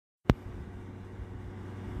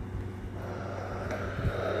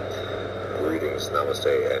Greetings,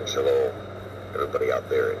 namaste, and shalom, everybody out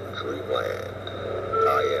there in dreamland.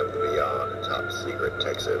 I am the Beyond Top Secret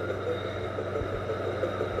Texan.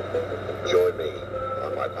 Join me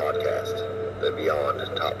on my podcast, the Beyond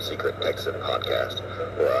Top Secret Texan podcast,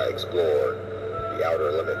 where I explore the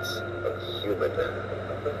outer limits of human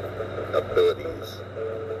abilities,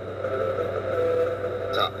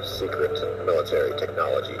 top secret military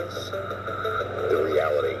technologies, the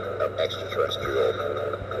reality of extraterrestrial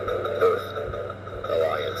Earth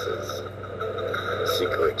alliances,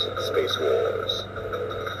 secret space wars,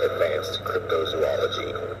 advanced cryptozoology,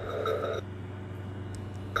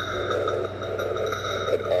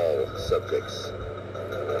 and all subjects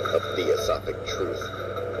of theosophic truth,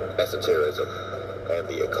 esotericism, and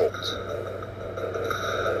the occult.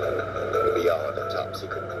 The Beyond Top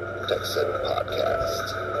Secret Texan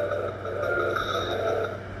podcast.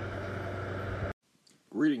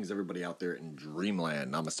 Greetings, everybody out there in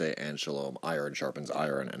dreamland. Namaste and shalom. Iron sharpens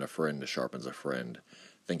iron, and a friend sharpens a friend.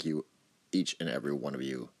 Thank you, each and every one of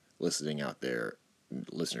you listening out there,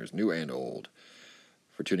 listeners new and old,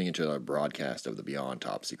 for tuning into our broadcast of the Beyond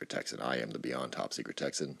Top Secret Texan. I am the Beyond Top Secret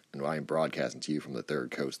Texan, and I am broadcasting to you from the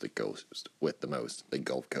third coast, the coast with the most, the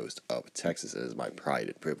Gulf Coast of Texas. It is my pride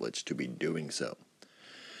and privilege to be doing so.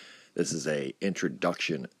 This is a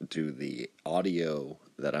introduction to the audio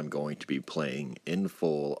that I'm going to be playing in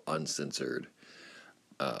full, uncensored.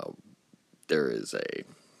 There is a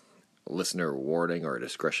listener warning or a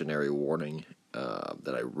discretionary warning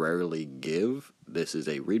that I rarely give. This is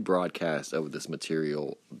a rebroadcast of this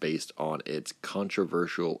material based on its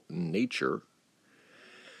controversial nature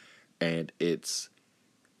and its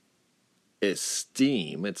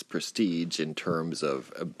esteem, its prestige in terms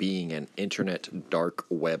of being an internet dark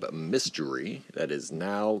web mystery that is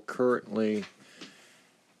now currently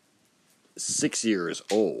 6 years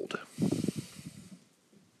old.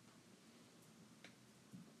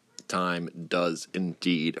 Time does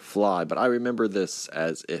indeed fly, but I remember this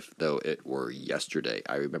as if though it were yesterday.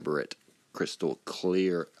 I remember it crystal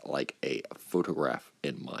clear like a photograph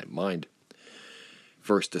in my mind.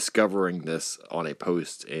 First discovering this on a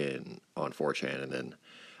post on 4chan, and then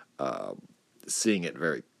seeing it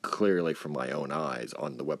very clearly from my own eyes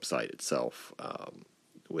on the website itself,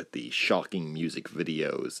 with the shocking music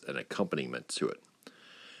videos and accompaniment to it.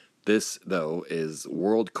 This, though, is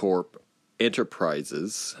WorldCorp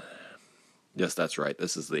Enterprises. Yes, that's right.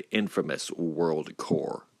 This is the infamous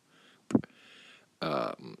WorldCorp.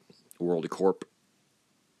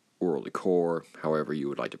 WorldCorp, however you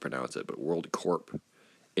would like to pronounce it, but WorldCorp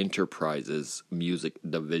Enterprises Music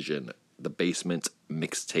Division, the Basement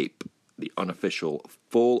Mixtape, the unofficial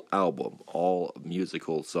full album, all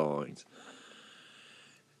musical songs,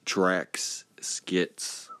 tracks,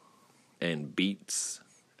 skits, and beats,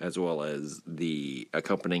 as well as the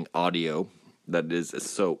accompanying audio that is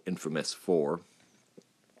so infamous for,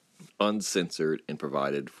 uncensored and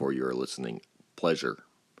provided for your listening pleasure.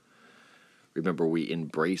 Remember, we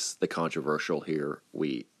embrace the controversial here.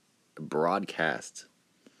 We broadcast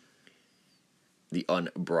the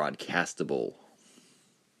unbroadcastable.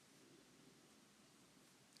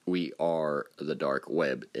 We are the dark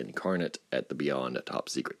web incarnate at the Beyond Top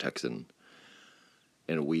Secret Texan,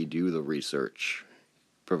 and we do the research,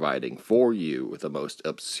 providing for you with the most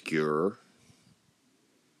obscure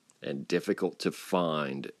and difficult to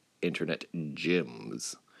find internet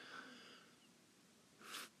gems,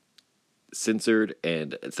 censored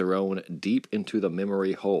and thrown deep into the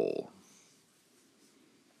memory hole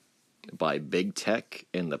by big tech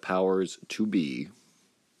and the powers to be.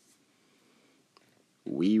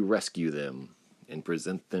 We rescue them and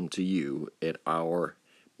present them to you at our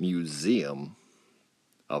Museum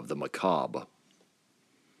of the Macabre.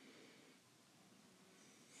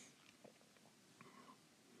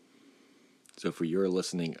 So for your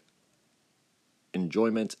listening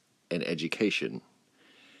enjoyment and education,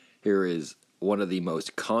 here is one of the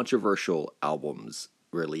most controversial albums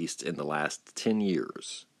released in the last 10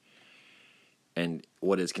 years, and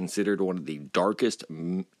what is considered one of the darkest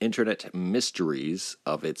internet mysteries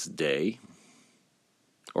of its day,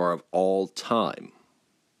 or of all time.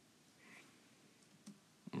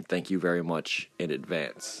 And thank you very much in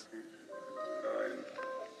advance.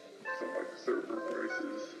 Server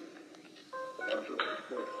prices.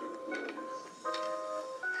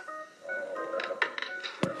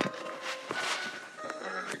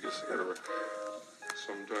 I guess I gotta.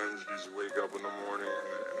 Sometimes you just wake up in the morning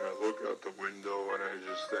and I look out the window and I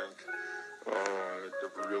just think, oh,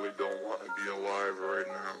 I really don't want to be alive right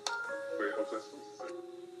now. Wait, what's that supposed to say?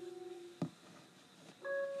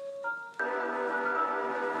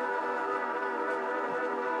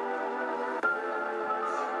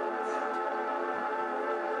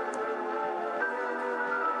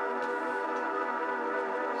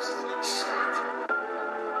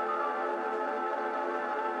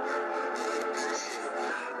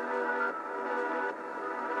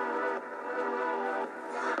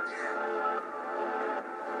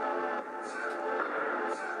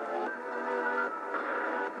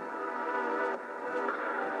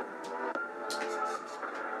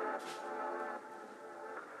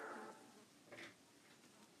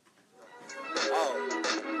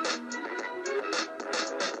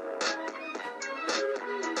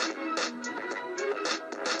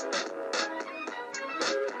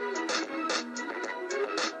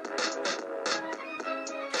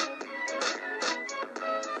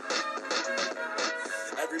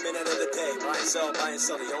 payment end of the day. Buy and sell, buy and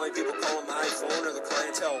sell. The only people calling my phone are the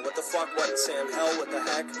clientele. What the fuck, what, Sam? Hell, what the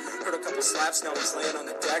heck? Heard a couple slaps, now he's laying on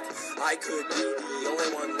the deck. I could be the only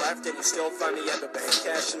one left, and you still find me at the bank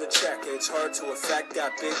cashing the check. It's hard to affect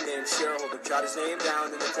that big name shareholder. Jot his name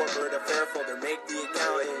down in the corporate affair folder. Make the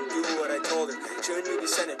account and do what I told her. Shouldn't you be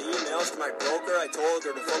sending emails to my broker? I told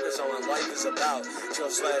her to focus on what life is about.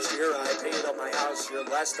 Just last year I paid up my house. You're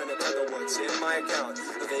less than a tenth of what's in my account.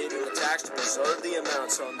 Evading the tax to preserve the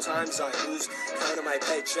amount. Sometimes I lose count of my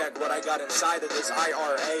paycheck. What I got inside of this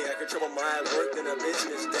IRA, I could triple my worth in a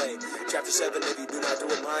business day. Chapter 7, if you do not do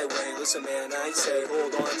it my way. Listen, man, I say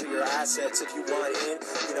hold on to your assets. If you want in,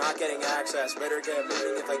 you're not getting access. Better get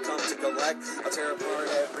moving if I come to collect. I'll tear apart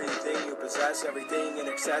everything you possess, everything in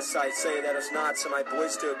excess. I say that it's not, so my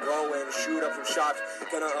boys to go and shoot up from shops.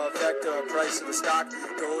 Gonna affect the price of the stock.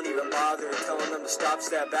 Don't even bother telling them to stop.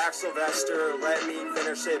 Step back, Sylvester. Let me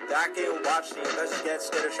finish. Sit back and watch the investors get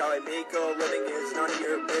skittish. How I make a living is none of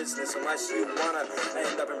your business unless you wanna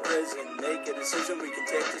end up in prison. Make a decision, we can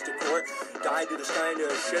take this to court. Die to this kind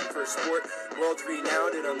of shit for sport. World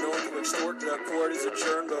renowned and I'm known to extort. The court is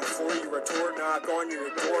adjourned before you retort. Knock on your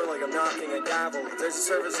door like I'm knocking a gavel. If there's a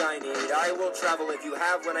service I need, I will travel. If you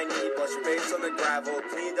have what I need, plus your face on the gravel.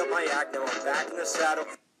 Cleaned up my act, now I'm back in the saddle.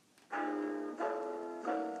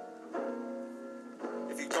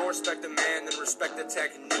 If you don't respect the man, then respect the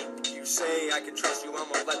technique. You say I can trust you,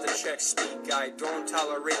 I'ma let the check speak. I don't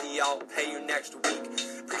tolerate the I'll pay you next week.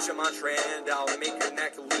 Preach a mantra and I'll make your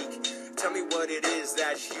neck leak. Tell me what it is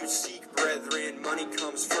that you seek, brethren. Money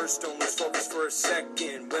comes first, don't lose focus for a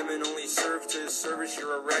second. Women only serve to service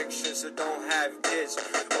your erection, so don't have kids.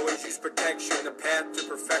 Always use protection, the path to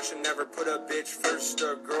perfection. Never put a bitch first.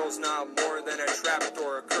 A girl's not more than a trap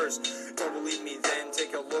or a curse. Don't believe me then,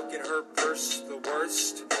 take a look in her purse. The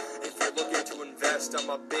worst, if you're looking to invest, I'm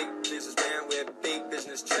a big businessman with big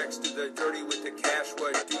business checks. Do the dirty with the cash,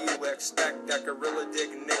 what do you expect? That gorilla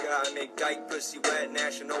dick nigga, I make dyke pussy wet.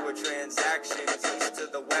 National with transactions, east to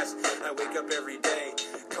the west. I wake up every day,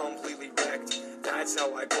 completely wrecked. That's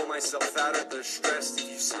how I pull myself out of the stress.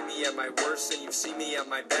 If you see me at my worst and you see me at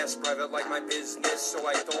my best, private like my business, so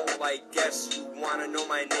I don't like guess. You wanna know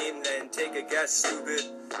my name, then take a guess, stupid.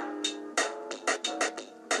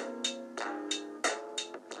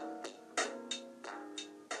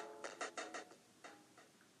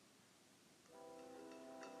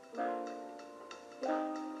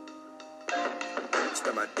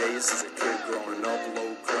 Spent my days as a kid growing up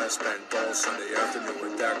low class. Spent all Sunday afternoon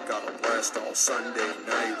with that, got a blast all Sunday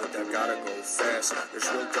night with that, gotta go fast. There's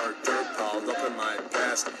real dark dirt piled up in my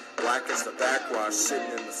past. Black as the backwash sitting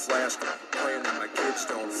in the flask. Praying that my kids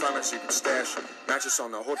don't find my secret stash. Mattress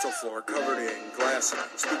on the hotel floor covered in glass.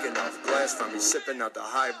 Speaking of glass, find me sipping out the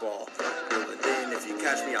highball. Reeling in if you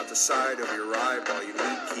catch me out the side of your eyeball. You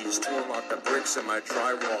need keys to unlock the bricks in my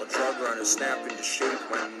drywall. Drug runners snap into shape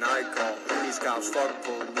when I call. These cops fuck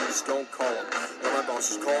police, don't call them. When my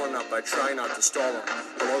boss is calling up, I try not to stall them.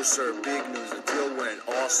 Hello sir, big news, the deal went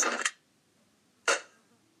awesome.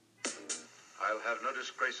 I'll have no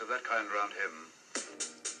disgrace of that kind around him.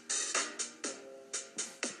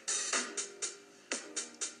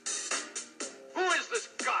 Who is this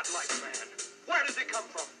godlike man? Where does he come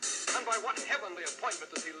from? And by what heavenly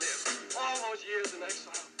appointment does he live? All those years in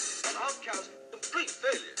exile, an outcast, complete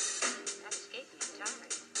failure. That escaped me entirely.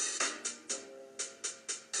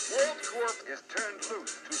 Wordsworth is turned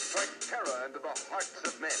loose to strike terror into the hearts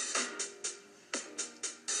of men.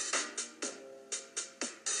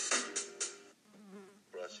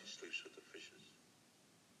 Brassy sleeps with the fishes.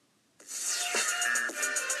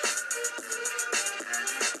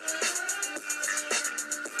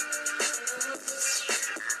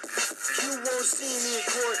 You won't see me in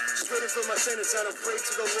court, just waiting for my sentence, and I pray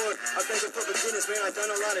to the Lord. I beg for forgiveness, man, I've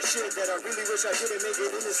done a lot of shit that I really wish I didn't make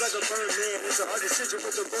it in. It's like a burn, man, it's a hard decision,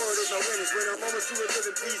 but the Lord is my witness. When I'm almost through with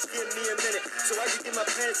living, please give me a minute, so I can get my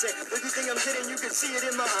pen and say, everything I'm getting, you can see it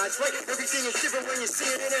in my eyes, right? Everything is different when you see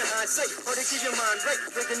it in hindsight. Hard to keep your mind right,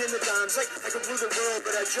 breaking in the dimes, like I can rule the world,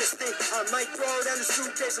 but I just think I might throw down the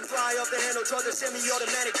suitcase and fly off the handle. Draw the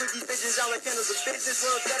semi-automatic with these bitches out like candles. The business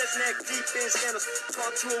world got its neck deep in scandals.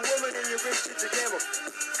 Talk to a woman and you're rich, it's a gamble.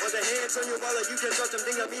 On the hands on your wallet, you can trust them.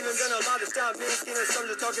 Think I'm even gonna bother stop making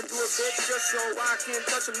assumptions. Talking to a bitch just so I can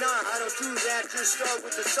touch them. Nah, I don't do that, just start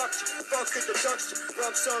with the suction. Fuck with the duction,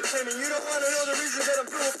 rub some payment. You don't wanna know the reason that I'm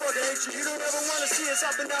doing fucking hate you. You don't ever wanna see us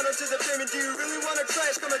hopping out onto the payment. Do you really wanna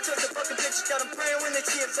trash? Come and touch the fucking pictures. Got them praying when they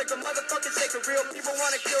see it. It's like a motherfucking sacred. Real people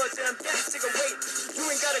wanna kill us, and I'm getting sick of waiting. You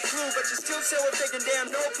ain't got a clue, but you still say we're faking. Damn,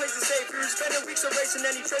 no place to safe. You're spending weeks erasing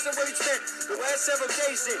any trace of what he spent the last several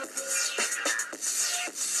days in.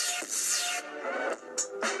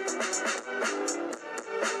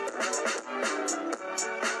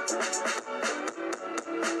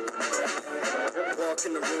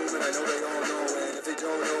 room, and I know they all know. And if they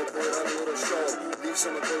don't know, put on a little show. Leave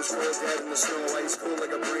someone close for dead in the snow. Ice cold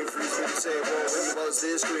like a brain freeze when you say, whoa, when you buzz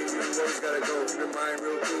this screen, you always gotta go. Keep your mind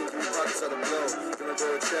real clean, 3 pockets out of blow. Gonna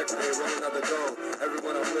go check, they rolling out the dough.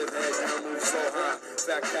 Everyone I'm with, head down, move slow, high.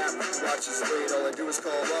 Fat cap, watch his weight. All I do is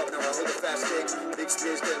call up, now I hold a fast kick. Big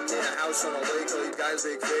space, getting in a house on a lake. All you guys,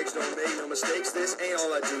 big fakes, don't make no mistakes. This ain't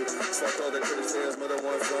all I do. Fuck all the critters, there's mother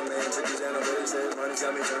one from man. Pictures and analytics, there's money's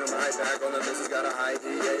got me turning my back on the business. Got a high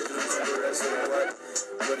pH, cause I'm super resident.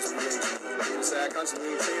 What is pH? Inside,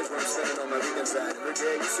 constantly change where I'm spending on my weekends at. Every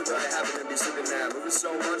day, used to what I happen to be sleeping at. Moving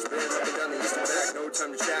so much, been up and down the east and back. No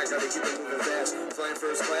time to chat, gotta keep it moving fast. Flying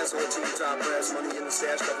first class, whole team top brass. Money in the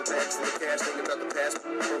stash, couple bags full of cash. Thinking about the past,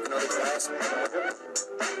 broken other glass. Really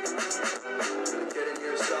kidding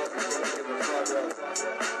yourself, you think you give a fuck up.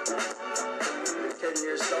 You're kidding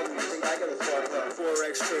yourself, you think I give a fuck up.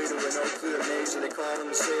 Forex trader with no clear major. They call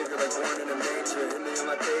him the savior, like born in a manger. Hit me on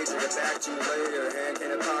my page, I get back to you later. Hand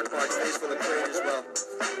cannon pock, face full of craters. Well,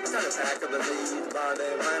 got a pack of the lead, by the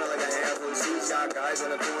Atlanta like a handful of seeds. Got guys on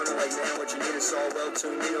the corner like, man, what you need is all well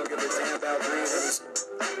tuned. You don't give a damn about green. He's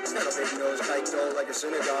got a big nose, tight toe like a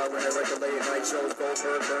synagogue. When I write the late night shows,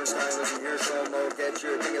 Goldberg, Bernstein, listen here, show mo. Get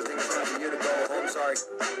your thing, I think it's time for you to go home. Sorry,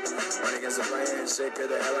 run against the plan. Sick of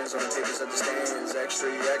the headlines on the papers at the stands.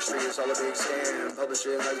 Extra, it's all a big scam. Publish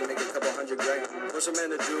it, might as well make a couple $100,000. What's a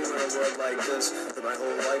man to do in a world like this? For my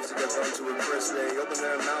whole life to get run to a crisp. They open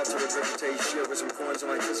their mouth to regurgitate shit with some coins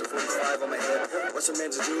on my kiss, a 45 on my head. What's a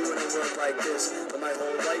man to do in a world like this? For my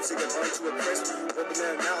whole life to get run to a crisp. Open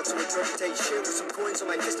their mouth to regurgitate shit with some coins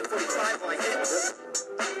on my kiss, a 45 on my head.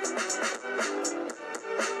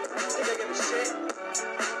 Think I give a shit?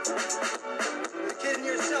 You're kidding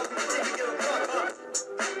yourself, you think you give a fuck, huh?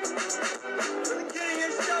 You're kidding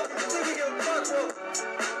yourself, you think you give a fuck, bro?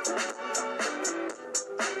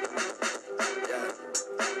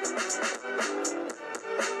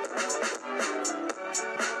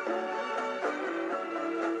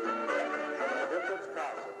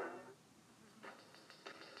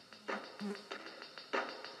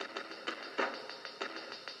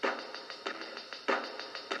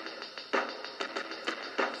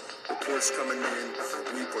 Reports coming in,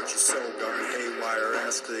 report your soul gone haywire.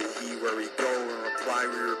 Ask the he where we go and reply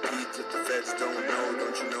we repeat that the feds don't know.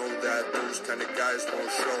 Don't you know that those kind of guys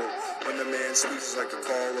won't show? When the man speaks like the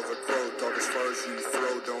call of a crow. Talk as far as you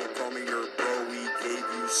throw, don't call me your bro. We gave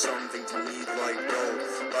you something to need like dough.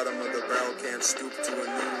 Bottom of the barrel can't stoop to a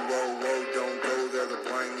new low. Don't go there, the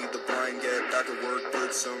blind lead the blind. Get back to work,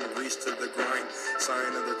 put some grease to the grind.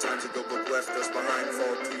 Sign of the times ago, but left us behind.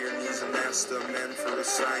 Fall to your knees and ask the men for a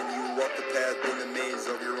sign. You walk the path in the maze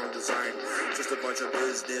of your own design. Just a bunch of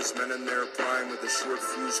businessmen in their prime with a short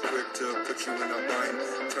fuse quick to put you in a bind.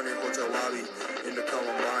 Turn your hotel lobby into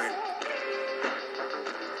Columbine.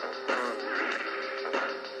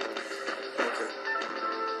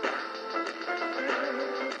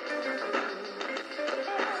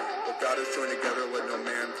 Join together, let no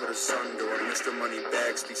man put asunder. Mr.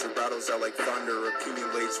 Moneybag speaks her battles out like thunder.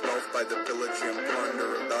 Accumulates wealth by the pillage and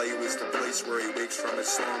plunder. Evaluates the place where he wakes from his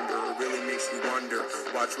slumber. It really makes you wonder.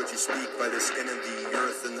 Watch what you speak by the skin of the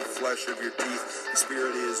earth and the flesh of your teeth. The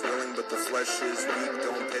spirit is willing, but the flesh is weak.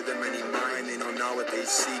 Don't pay them any mind, they know not what they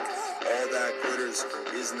seek. All that glitters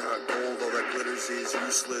is not gold. All that glitters is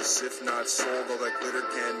useless if not sold. All that glitter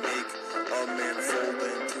can make a man fold.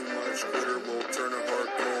 And too much glitter will turn a heart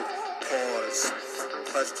cold. Pause.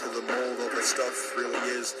 Pledge to the mold. All that stuff really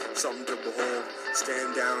is something to behold.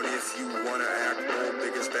 Stand down if you wanna act bold.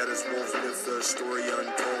 Biggest, baddest wolf with the story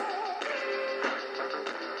untold.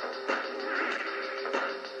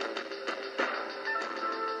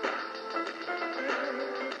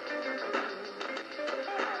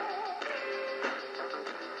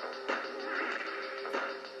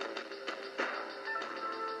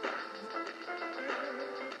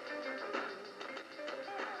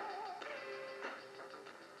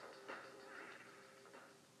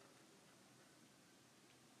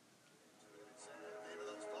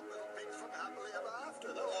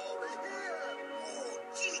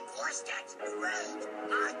 That's great!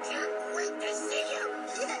 I can't wait to see you!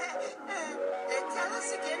 Tell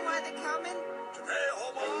us again why they're coming? To pay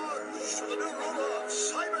homage to the new ruler of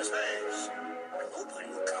cyberspace. Nobody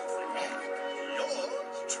will come for that.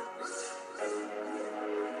 Yours truly.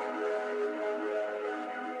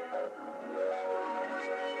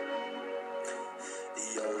 The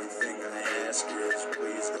only thing I ask is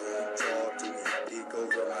please don't talk to me. Peek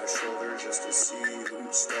over my shoulder just to see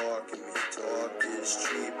who's stalking me. Talk is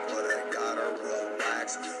cheap, but I gotta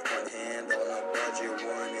relax. One hand on the budget,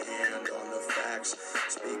 one hand on the facts.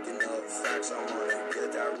 Speaking of facts, I wanna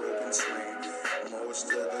get that rope and swing. most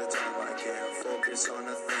of the time I can't focus on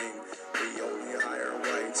a thing. We only hire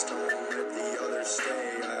whites, don't let the others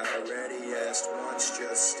stay. I already asked once,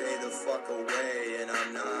 just stay the fuck away. And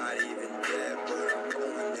I'm not even dead, but I'm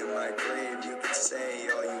rolling in my grave. You can say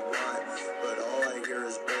all you want, but all I hear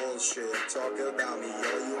is bullshit. Talk about me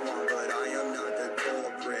all you want, but I am not the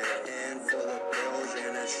culprit. Handful of pills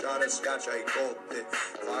and a shot of scotch, I gulp it.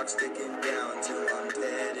 Clock's ticking down till I'm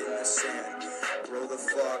dead in the sand. Grow the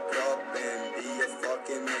fuck up and be a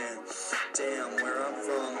fucking man. Damn, where I'm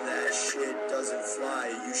from, that shit doesn't fly.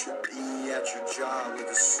 You should be at your job with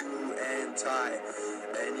a suit and tie.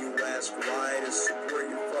 And you ask why, to support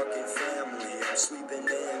your fucking family. I'm sleeping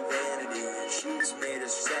in vanity and she's made of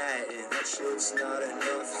satin. That shit's not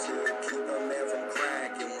enough to keep a man from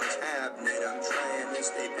cracking. What's happening? I'm trying to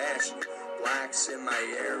stay passionate. Blacks in my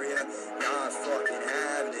area, not fucking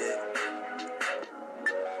having it.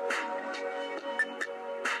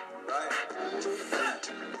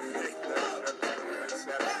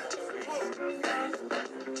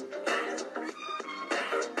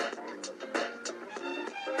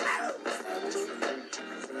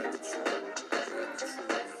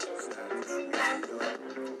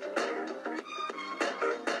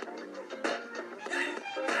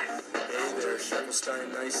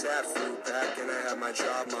 Stein, nice at fruit pack, and I have my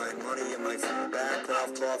job, my money in my food bag.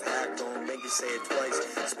 Cough, cough, hack, don't make you say it twice.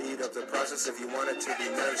 Speed up the process if you want it to be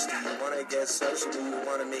nice. Do you want to get social? Do you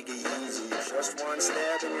want to make it easy? Just one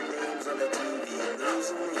stab and your name's on the TV.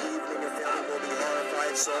 Losing the evening, your family will be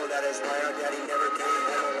horrified. So that is why our daddy never came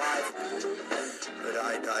home alive. But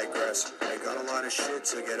I digress. I got a lot of shit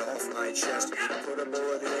to get off my chest. Put a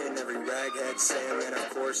bullet in every raghead Sam, and of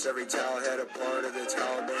course every towel had a part of the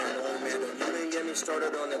Taliban. Oh man, don't even get me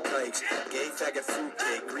started on the kikes. Gay faggot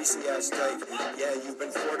fruitcake, greasy ass dyke. Yeah, you've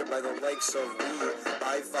been thwarted by the likes of weed.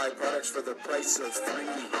 Buy 5 products for the price of 3.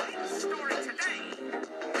 Story today.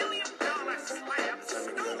 $1 million slabs.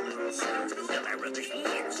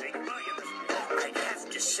 I'd have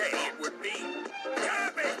to say it would be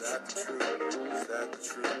garbage. Is that the truth? Is that the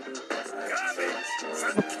truth? Garbage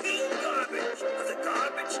from King Garbage of the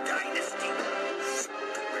Garbage Dynasty.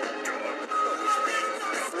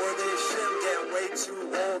 Before this shit get way too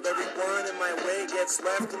old, everyone in my way gets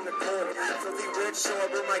left in the cold. Filthy rich, so I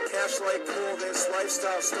burn my cash like coal. This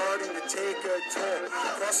lifestyle starting to take a toll.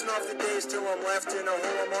 Crossing off the days till I'm left in a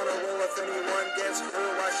hole. I'm on a roll. If anyone gets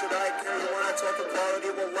hurt, why should I care? You wanna talk equality?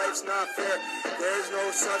 Well, life's not fair. There's no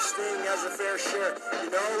such thing as a fair share. You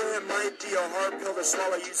know, it might be a hard pill to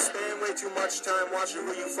swallow. You spend way too much time watching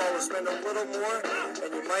who you follow. Spend a little more, and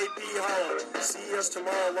you might be hollow. See us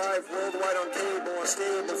tomorrow live, worldwide on cable.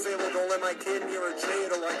 Unstable, fable, don't let my kid near a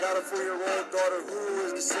dreidel. I got a 4-year-old daughter who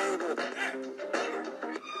is disabled.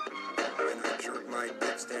 And I jerk my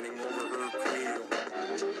dick standing over her cradle.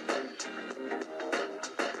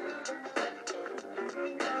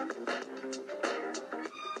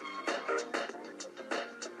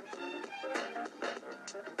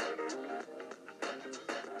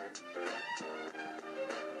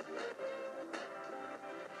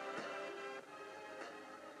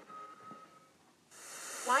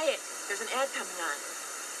 Wyatt, there's an ad coming on.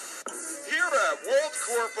 Here at World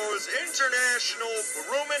Corpo's International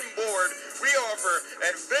Room and Board, we offer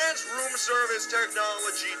advanced room service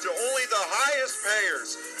technology to only the highest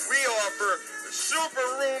payers. We offer super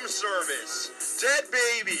room service, dead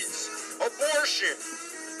babies, abortion,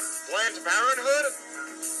 Planned Parenthood.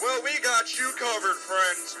 Well, we got you covered,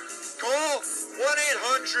 friends. Call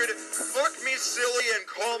 1-800-FUCK-ME-SILLY and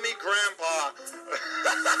call me Grandpa.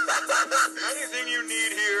 Anything you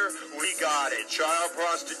need here, we got it. Child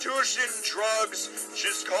prostitution, drugs,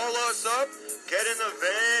 just call us up, get in the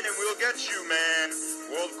van, and we'll get you, man.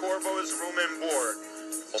 World Corpo's Room and Board.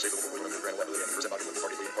 All safe, the grand liability, and present body with the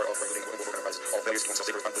party leading part of regulating global enterprises. All failures to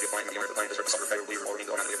self-safe responsibility applying to the owner of the client, district, suffer favorably, or the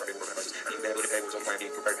automatically affected work enterprises. Any inability to pay was on client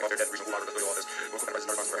being prepared to offer debt, reasonable offer, office. Local enterprises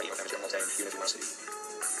are responsible for any damage to them, even if you want to see.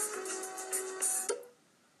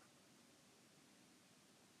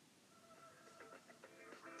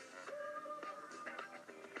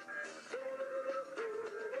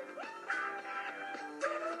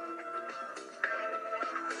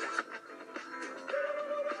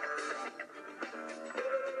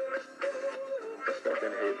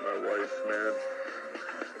 Fucking hate my wife, man.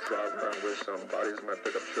 Drive around with some bodies in my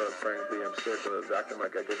pickup truck. Frankly, I'm sick of acting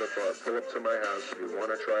like I give a fuck. Pull up to my house. If you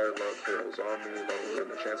wanna try love pills on me, lower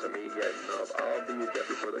the chance of me getting up. I'll be dead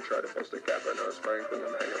before they try to bust a cap on us. Frankly,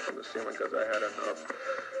 I'm hanging from the ceiling cause I had enough.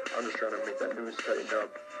 I'm just trying to make that news tighten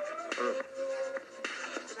up.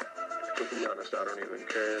 To be honest, I don't even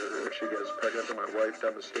care. If she gets pregnant to my wife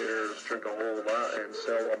down the stairs, drink a whole lot and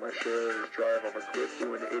sell all my shares, drive off a cliff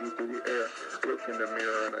doing 80 through the air, look in the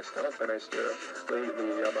mirror and I stop and I stare.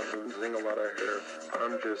 Lately, I've been losing a lot of hair.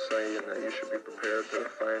 I'm just saying that you should be prepared to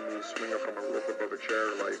find me swinging from a rope above a chair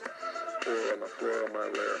like, or on the floor of my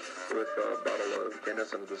lair with a bottle of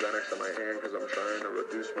Guinness and the Xanax in my hand because I'm trying to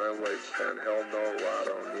reduce my lifespan. Hell no, I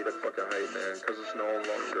don't need a fucking hype man because it's no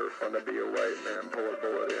longer fun to be a white man. Pull a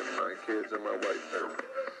bullet in my kids and my wife there.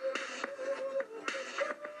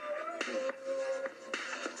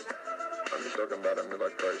 I'm talking about a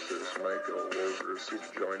midlife crisis. Might go overseas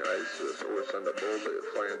to join ISIS or send a bullet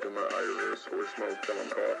flying through my iris or smoke till I'm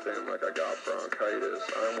coughing like I got bronchitis.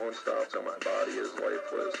 I won't stop till my body is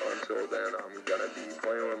lifeless. Until then, I'm gonna be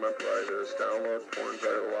playing with my privates. Download porn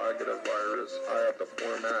title, I get a virus. I have to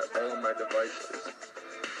format all of my devices.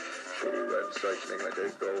 Shitty websites make my day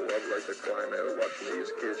go up like the climate. Watching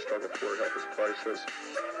these kids struggle for help is priceless.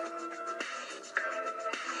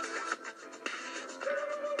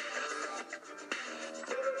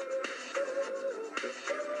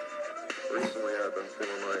 Recently I've been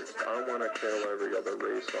feeling like I want to kill every other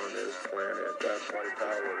race on this planet. That's white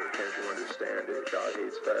power, can't you understand it? God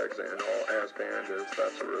hates fags and all ass bandits.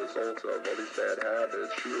 That's a result of all these bad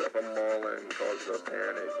habits. Shoot up a mall and cause a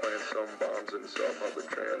panic. Plant some bombs in some public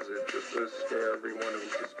transit just to scare everyone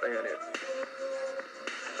who's Hispanic.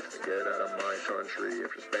 Get out of my country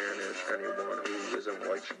if you're Spanish. Anyone who isn't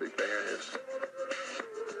white should be banished.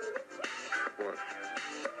 What?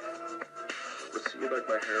 See like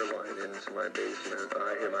my hairline into my basement.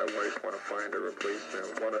 I hear my wife want to find a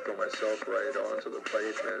replacement. Want to throw myself right onto the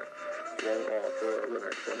pavement. Won't offer an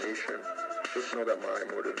explanation. Just know that my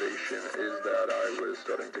motivation is that I was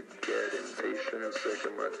starting to get impatient and sick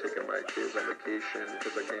of taking my kids on vacation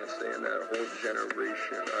because I can't stand that whole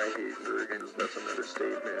generation. I hate Americans. That's an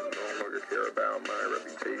understatement. No longer care about my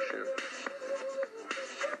reputation.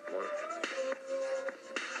 What?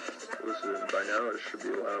 Listen, by now it should be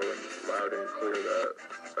loud and clear that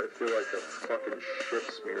I feel like a fucking shit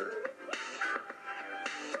smear.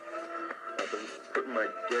 I've been putting my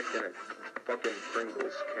dick in a fucking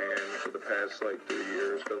Pringles can for the past 3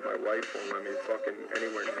 years because my wife won't let me fucking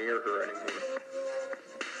anywhere near her anymore.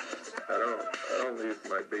 I don't leave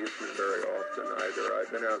my basement very often either.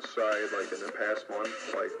 I've been outside in the past month,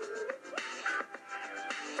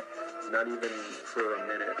 not even for a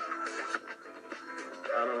minute.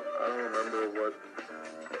 I don't remember what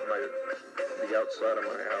the outside of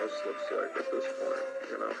my house looks like at this point,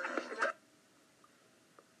 you know?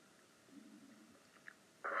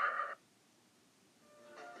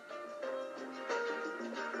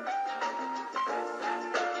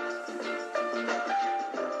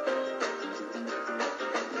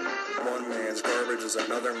 One man's garbage is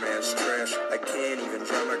another man's trash. I can't even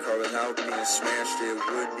drive my car without being smashed. It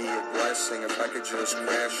would be a blessing if I could just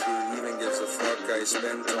crash. Who even gives a fuck? I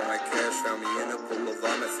spent all my cash. Found me in a pool of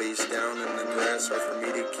vomit face down in the grass. Hard for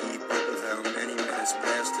me to keep up with how many minutes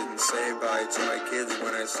passed. Didn't say bye to my kids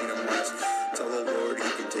when I seen them last. Tell the Lord he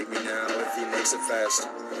can take me now if he makes it fast.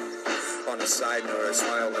 On a side note, I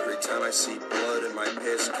smile every time I see blood in my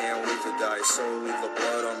piss. Can't wait to die, so leave the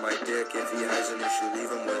blood on my dick. If he has an issue,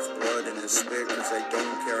 leave him with blood in his spit. Cause I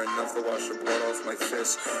don't care enough to wash the blood off my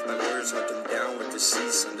fist. My lawyers hunt him down with the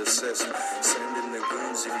cease and desist. Send in the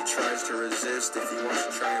goons if he tries to resist. If he wants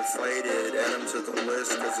to try and fight it, add him to the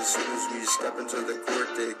list. Cause as soon as we step into the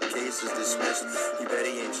court, the case is dismissed. You bet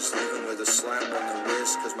he ain't just leaving with a slap on the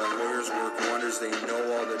wrist. Cause my lawyers work wonders, they know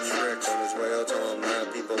all the tricks. On his way, I'll tell him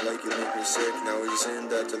that people like you make me sick. Now he's in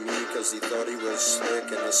debt to me cause he thought he was slick.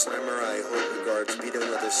 And the slammer, I hope the guards beat him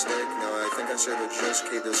with a stick. Now I think I should have just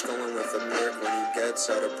caved his skull in with a brick. When he gets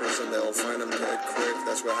out of prison, they'll find him dead quick.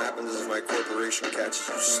 That's what happens if my corporation catches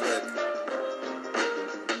you slip.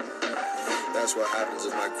 That's what happens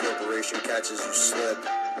if my corporation catches you slip.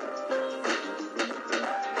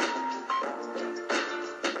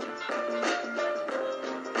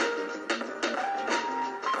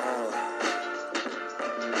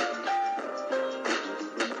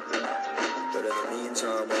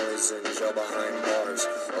 In jail behind bars.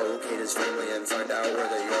 Locate his family and find out where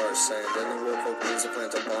they are. Send in the local police to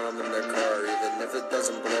plant a bomb in their car. Even if it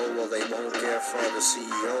doesn't blow, well, they won't get far. The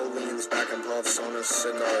CEO leans back and puffs on a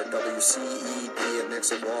cigar. WCEP at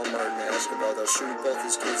Nick's at Walmart and Escobar. They'll shoot both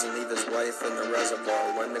his kids and leave his wife in the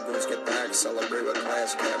reservoir. When the goons get back, celebrate with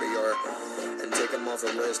class caviar and take him off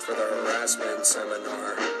the list for the harassment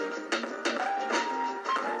seminar.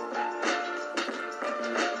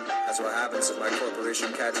 That's what happens if my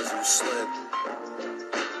corporation catches you slip.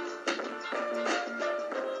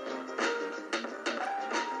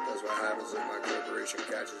 That's what happens if my corporation inspiration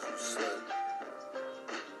catches you slick.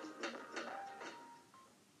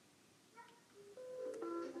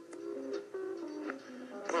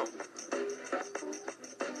 Well,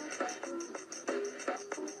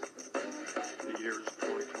 the year is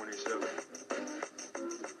 2027.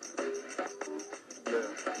 Yeah,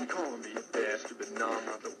 you calling me a bastard, but nah, I'm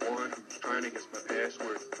not the one who's trying to guess my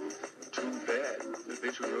password. Too bad. The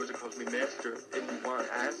bitch who knows it calls me master. If you want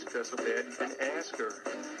to ask her so bad, you can ask her.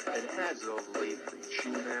 And as of lately, she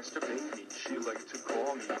masturbates me. She likes to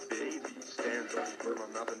call me baby. Stands over my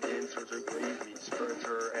mouth and inserts her grave me. Spreads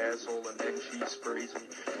her asshole and then she sprays me.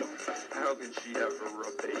 No, how can she ever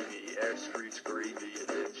a baby? Excretes gravy and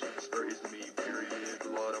then she sprays me. Period.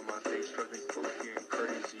 Blood on my face drives me fucking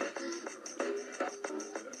crazy.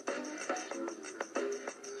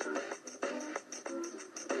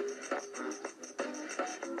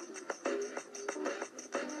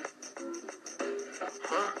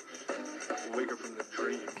 Wake up from the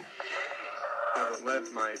dream. Haven't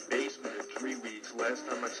left my basement in 3 weeks. Last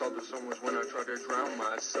time I saw the sun was when I tried to drown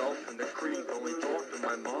myself in the creek. Only talked to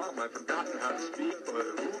my mom. I've forgotten how to speak, but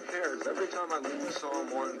who cares? Every time I leave,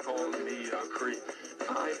 someone calls me a creep.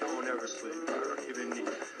 I don't ever sleep. I don't even need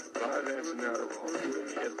 5 minutes an Adderall. Giving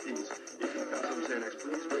me a piece. If you got some Xanax,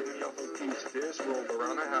 please wake me off a piece. This rolled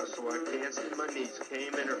around the house so I can't see my niece.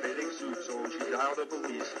 Came in her bathing suit, so she dialed the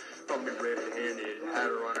police. Found me red-handed,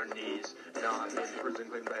 had her on her knees. Now I'm in prison,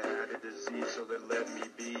 claimed I had a disease, so they let me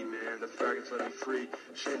be, man. The faggots let me free.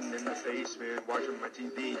 Shitting in the basement, watching my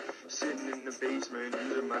TV. Sitting in the basement,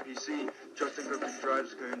 using my PC. Just encrypted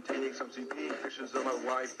drives containing some CP. Pictures of my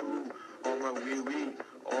waifu, all my wee-wee.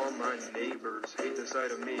 All my neighbors hate the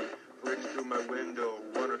sight of me. Breaks through my window,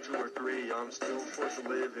 1 or 2 or 3. I'm still forced to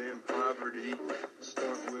live in poverty.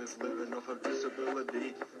 Stuck with living off of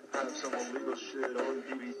disability. Have some illegal shit on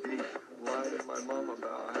DVD. Lied to my mom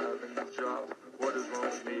about having a job. What is wrong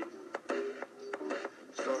with me?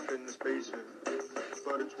 Stuck in this basement,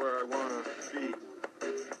 but it's where I wanna be.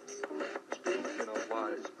 Speaking of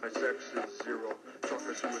lies, my sex is 0. Talk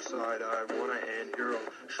of suicide, I wanna end hero.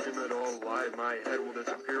 Stream it all live, my head will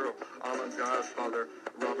disappear. I'm a godfather,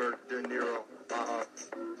 Robert De Niro. But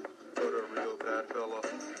a real bad fella.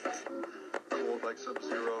 Cold like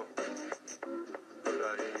Sub-Zero. But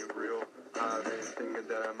I ain't real. I've been thinking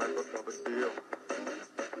that I might fuck up a deal.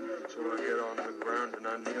 So I get on the ground and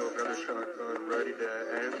I kneel. Got a shotgun ready to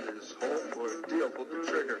end this whole ordeal. Pull the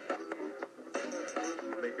trigger.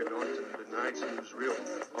 Make it onto the night seems real.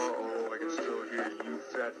 Uh-oh, I can still hear you,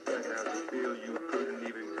 fat faggot. How's it feel? You couldn't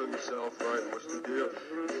even kill yourself, right? What's the deal?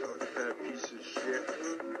 You fat piece of shit.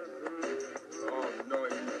 Oh no,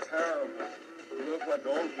 you're terrible. You look like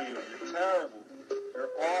oatmeal. You're terrible.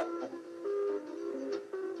 You're awful.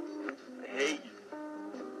 I hate you.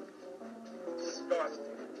 Disgusting.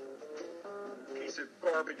 Piece of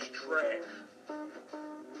garbage trash.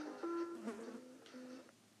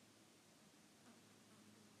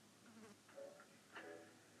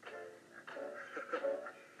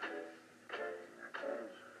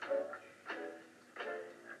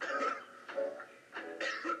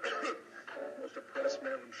 Most depressed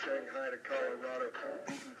man from Shanghai to Colorado.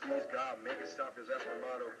 Beacon, please God, make it stop, cause that's my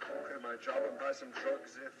motto. Quit my job and buy some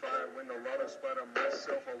drugs if I win the lotto. Splatter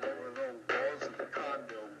myself all over the walls of the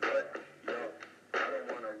condo. What? Yo, I don't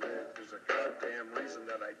wanna live. There's a goddamn reason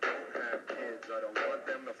that I don't have kids. I don't want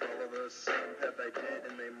them to follow the same path I did,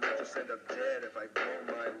 and they might just end up dead if I blow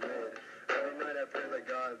my lid. Every night I pray to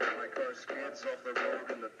God that my car skids off the road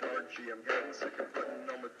in the dark. Gee, I'm getting sick of putting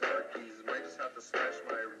on the dark keys. Might just have to smash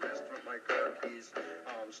my wrist with my car keys.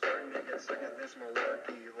 I'm starting to get sick of this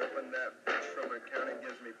malarkey. Hoping that bitch from accounting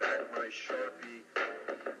gives me back my Sharpie.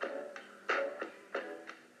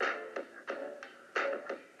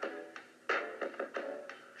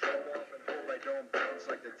 Jump off and hope I don't bounce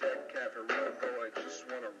like the dead cat. For real though, I just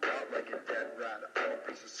wanna rot like a dead rat. I'm a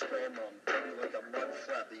piece of scum, I'm dirty like a mud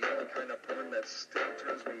flap. The only kind of porn that still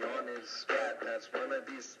turns me on is scat. That's why my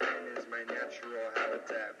beast skin is my natural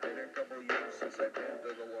habitat. Been a couple years since I've been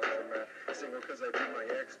to the laundromat. Single cause I beat my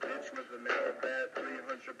ex-bitch with a metal bat.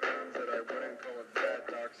 300 pounds that I wouldn't call it fat.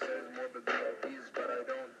 Doc says morbid LPs, but I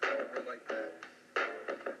don't over like that.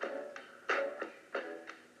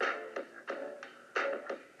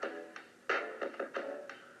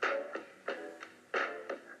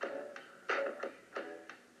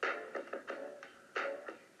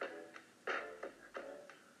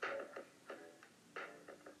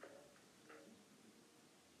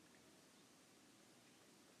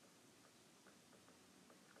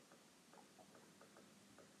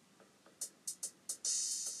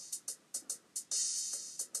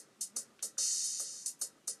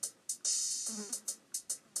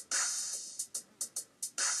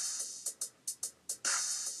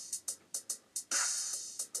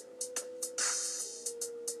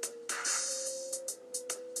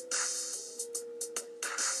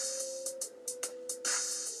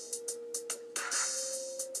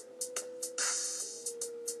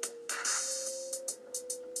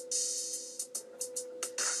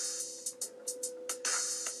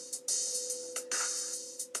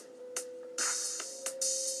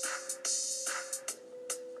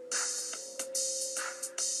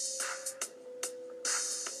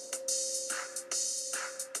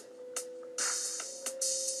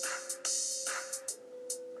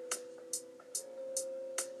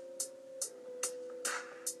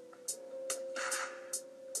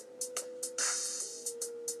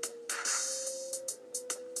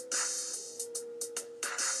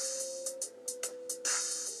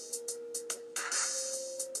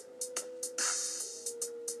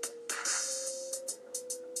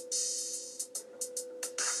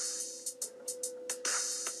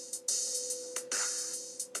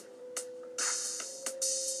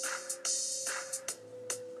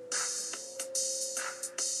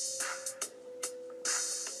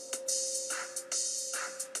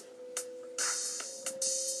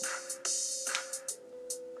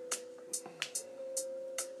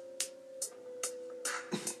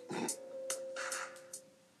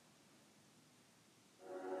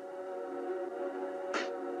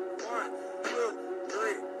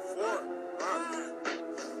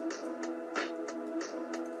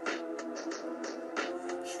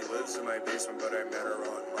 basement, but I met her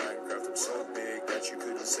on Minecraft. I'm so big that you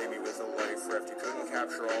couldn't save me with a life raft. You couldn't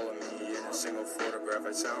capture all of me in a single photograph.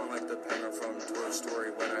 I sound like the penguin from Toy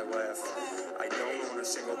Story when I laugh. I don't own a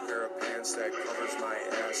single pair of pants that covers my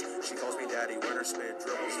ass. She calls me daddy when her spit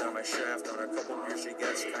dribbles down my shaft. On a couple beers she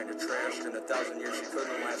gets kinda trashed. In 1,000 years she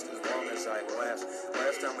couldn't last as long as I last.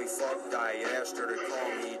 Last time we fucked I asked her to call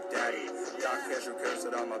me daddy. Doc Casual cares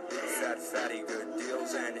that I'm a big fat fatty. Good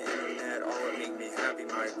deals and internet all that make me happy.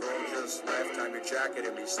 My girl just laughed, time your jacket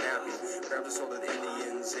and be snappy. Grabs a sold at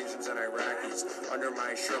Indians, Asians and Iraqis. Under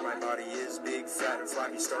my shirt my body is big, fat and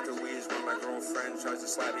flappy. Start to wheeze when my girlfriend tries to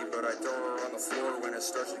slap me, but I throw her on the floor when it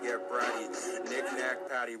starts to get bratty. Knick-knack,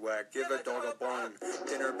 paddywhack, give a dog a bone.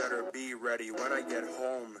 Dinner better be ready when I get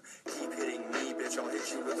home. Keep hitting me, bitch, I'll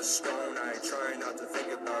hit you with a stone. I try not to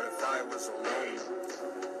think about if I was alone.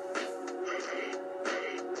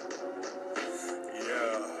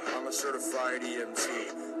 Yeah, I'm a certified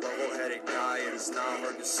EMT. Level-headed guy, and it's not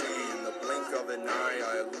hard to see. In the blink of an eye,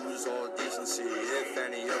 I lose all decency. If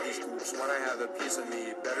any of these goops wanna have a piece of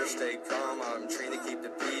me, better stay calm, I'm trained to keep the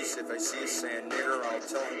peace. If I see a sand nigger, I'll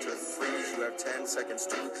tell him to freeze. You have 10 seconds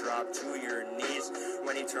to drop to your knees.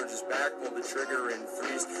 When he turns his back, pull the trigger and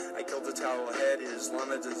freeze. I killed a towel head,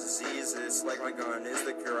 Islam a disease. It's like my gun is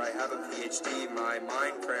the cure, I have a PhD. My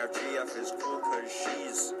Minecraft GF is cool cause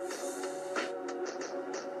she's...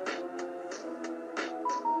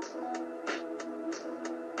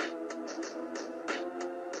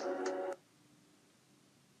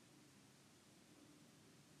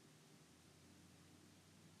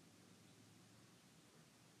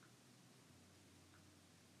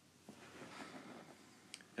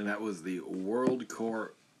 And that was the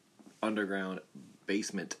WorldCore Underground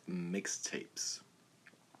Basement Mixtapes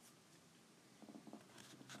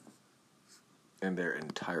in their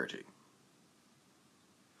entirety.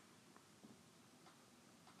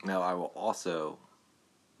 Now I will also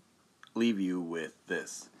leave you with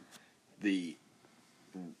this.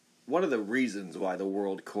 One of the reasons why the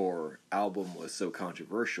WorldCore album was so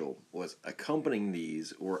controversial was accompanying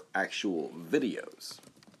these were actual videos.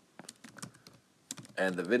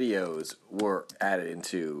 And the videos were added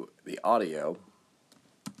into the audio.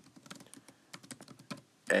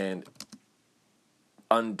 And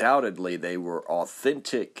undoubtedly they were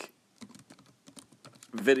authentic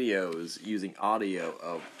videos using audio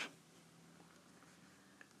of,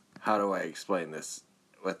 how do I explain this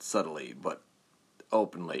with subtly but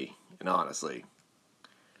openly and honestly,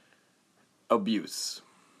 abuse,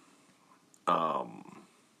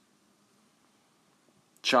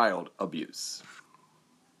 child abuse,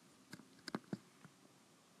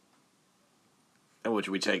 and which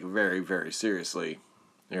we take very, very seriously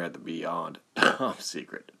here at the Beyond Top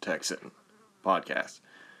Secret Texan podcast.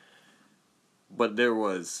 But there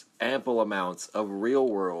was ample amounts of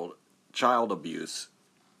real-world child abuse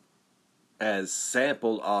as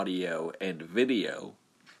sampled audio and video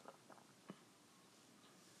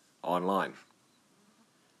online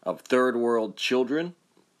of third world children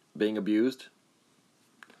being abused,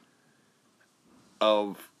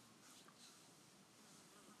 of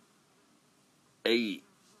a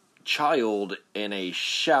child in a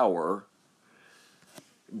shower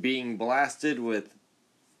being blasted with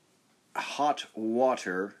hot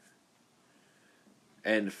water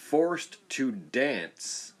and forced to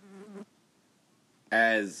dance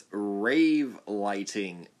as rave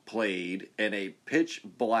lighting played in a pitch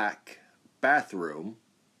black bathroom,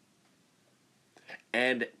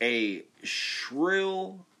 and a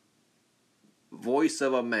shrill voice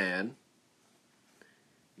of a man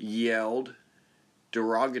yelled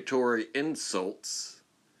derogatory insults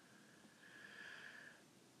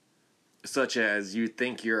such as, "You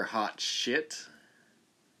think you're hot shit,"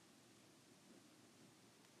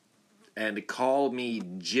 and "Call me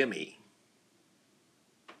Jimmy."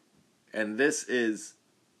 And this is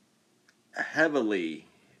heavily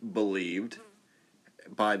believed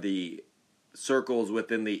by the circles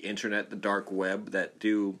within the internet, the dark web, that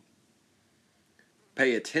do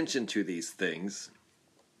pay attention to these things,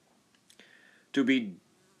 to be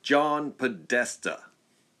John Podesta,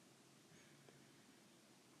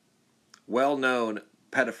 well-known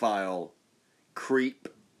pedophile, creep,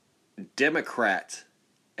 Democrat,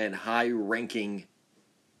 and high-ranking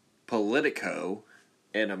politico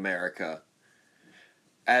in America,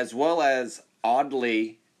 as well as,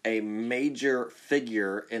 oddly, a major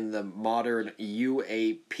figure in the modern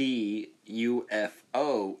UAP,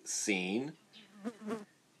 UFO scene,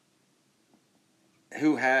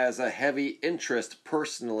 who has a heavy interest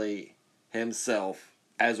personally himself,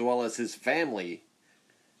 as well as his family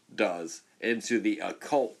does, into the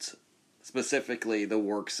occult, specifically the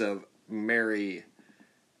works of Mary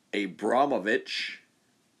Abramovich,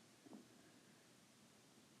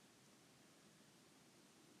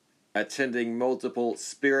 attending multiple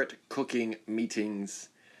spirit cooking meetings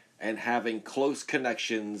and having close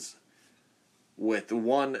connections with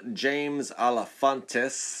one James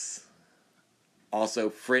Alefantis, also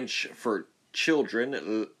French for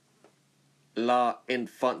children, La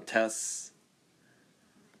Infantes.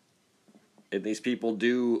 And these people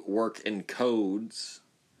do work in codes.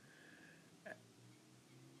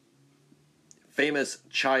 Famous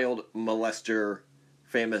child molester,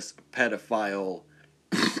 famous pedophile,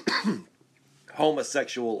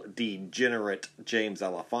 homosexual degenerate James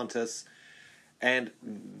Alefantis, and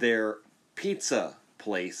their pizza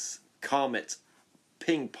place, Comet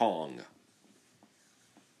Ping Pong.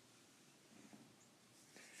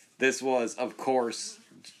 This was, of course,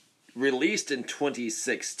 released in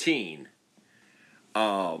 2016,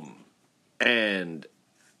 and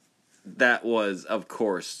that was, of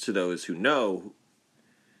course, to those who know,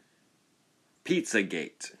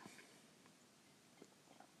 Pizzagate.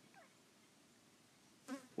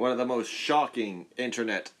 One of the most shocking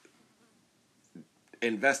internet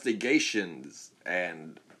investigations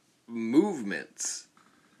and movements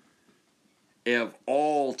of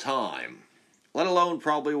all time. Let alone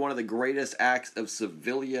probably one of the greatest acts of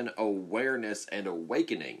civilian awareness and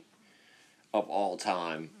awakening of all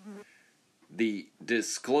time. The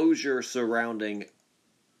disclosure surrounding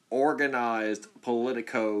organized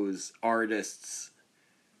politicos, artists,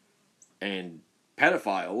 and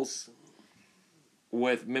pedophiles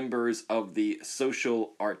with members of the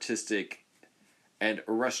social, artistic, and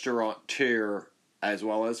restaurateur, as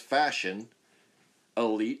well as fashion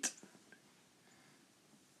elite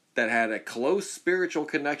that had a close spiritual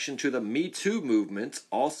connection to the Me Too movement,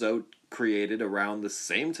 also created around the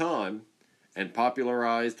same time and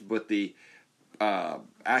popularized with the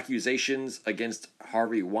accusations against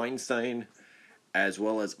Harvey Weinstein, as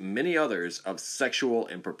well as many others of sexual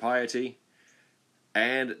impropriety,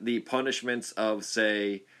 and the punishments of,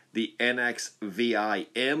 say, the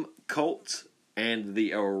NXVIM cult, and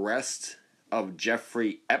the arrest of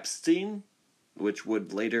Jeffrey Epstein, which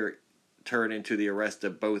would later turn into the arrest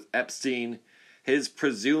of both Epstein, his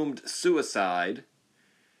presumed suicide,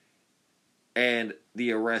 and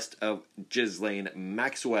the arrest of Ghislaine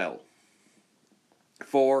Maxwell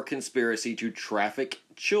for conspiracy to traffic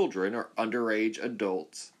children or underage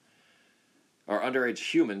adults, or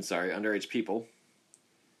underage people,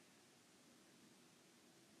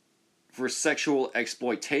 for sexual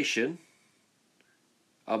exploitation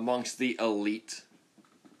amongst the elite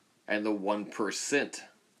and the 1%.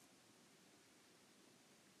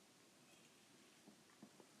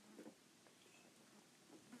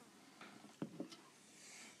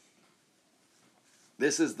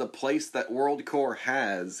 This is the place that WorldCore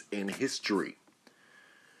has in history.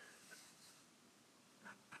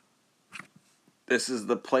 This is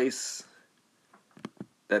the place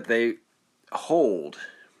that they hold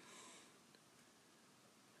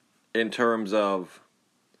in terms of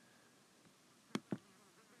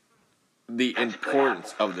the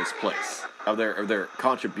importance of this place, of their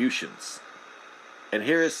contributions. And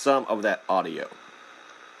here is some of that audio.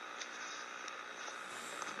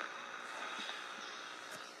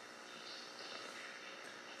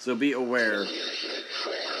 So be aware.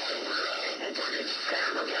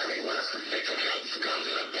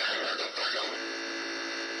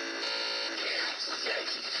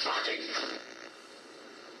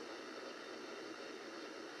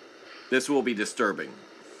 This will be disturbing.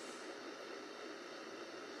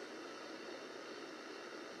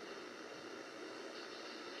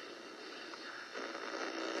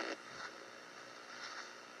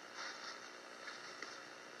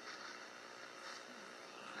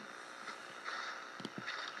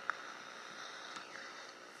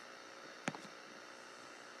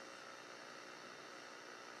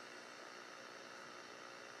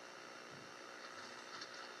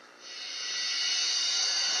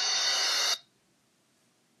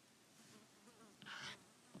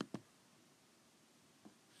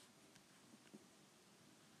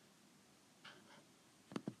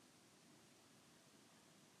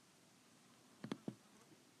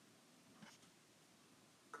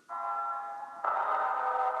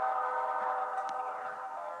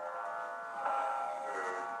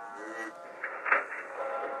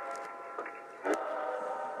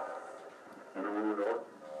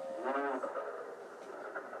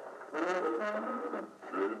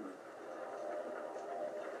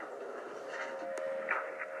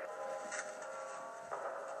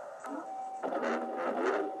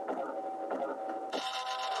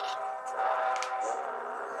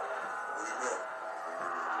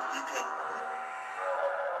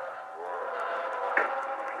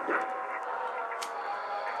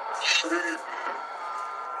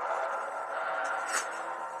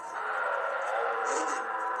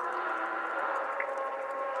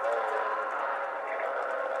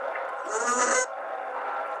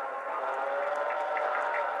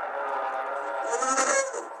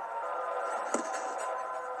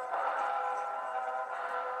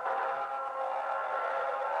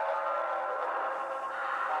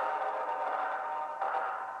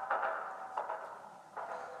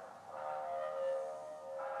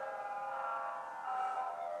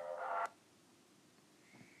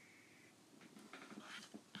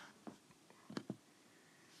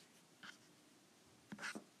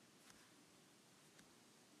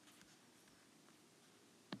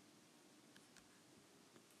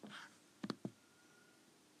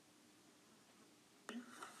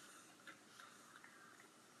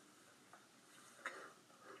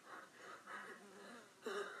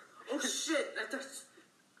 Oh shit! That's...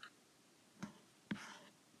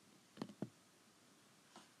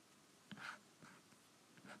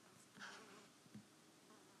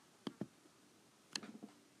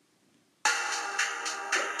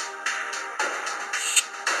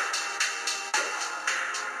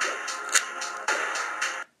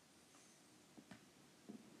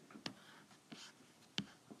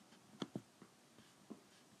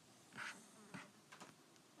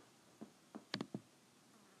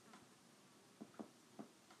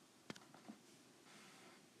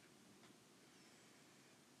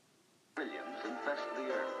 Billions infest the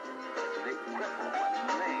earth. They cripple and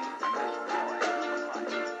maim and destroy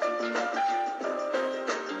life.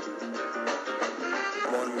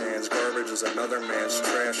 One man's garbage is another man's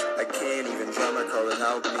trash. I can't even drive my car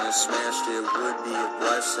without being smashed. It would be a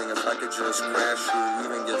blessing if I could just crash. Who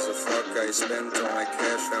even gives a fuck? I spent all my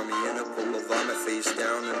cash. Found me in a pool of vomit, face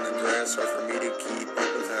down in the grass. Hard for me to keep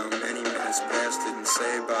up with how many minutes passed. Didn't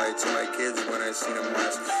say bye to my kids when I seen them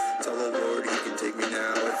last. Tell the Lord he can take me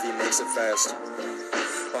now if he makes it fast.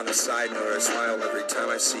 On a side note, I smile every time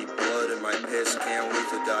I see blood in my piss. Can't wait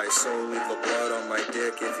to die, so leave the blood on my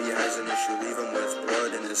dick. If he has an issue, leave him with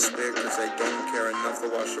blood in his spit. Cause I don't care enough to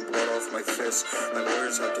wash the blood off my fist. My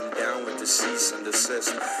lawyers hunt him down with the cease and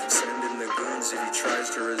desist. Send in the goons if he tries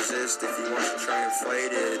to resist. If he wants to try and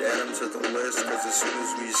fight it, add him to the list. Cause as soon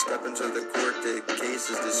as we step into the court, the case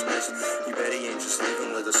is dismissed. You bet he ain't just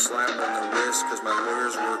leaving with a slap on the wrist. Cause my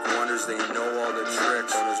lawyers work wonders, they know all the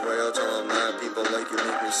tricks. On his way out, tell him that people like you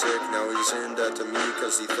make me sick. Now he's in debt to me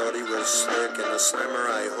cause he thought he was slick. And the slammer,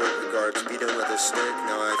 I hope the guards beat him with a stick.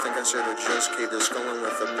 Now I think I should have just caved his skull in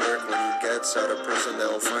with a brick. When he gets out of prison,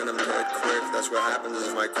 they'll find him dead quick. That's what happens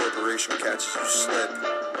if my corporation catches you slip.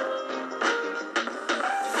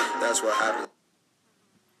 That's what happens.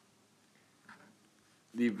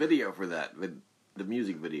 The video for that, the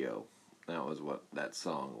music video, that was what that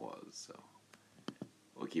song was. So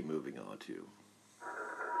we'll keep moving on to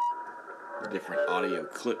different audio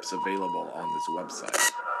clips available on this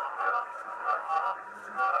website.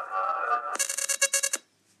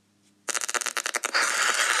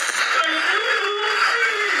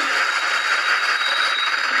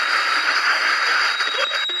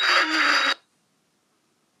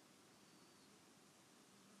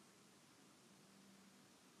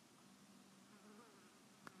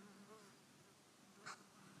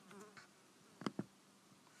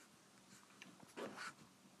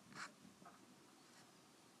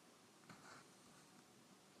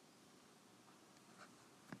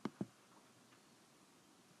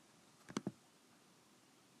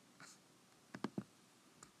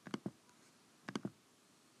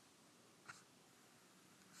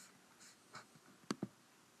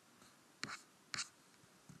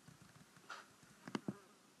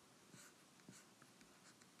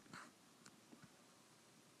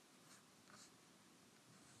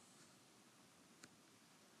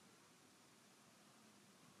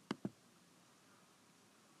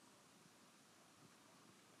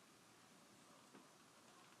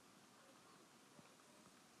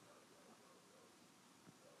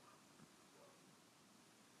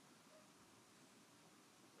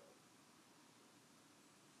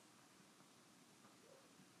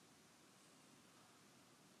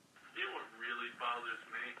 bothers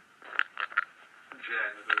me.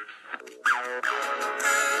 Janitors.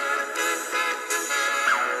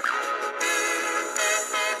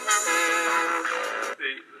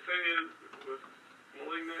 The thing is, with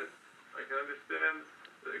malignant, I can understand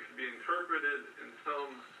that it can be interpreted in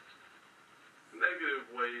some negative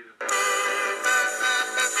ways.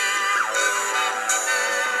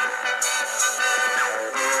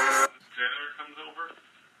 Janitor comes over,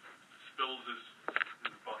 spills his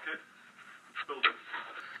bucket, spills his...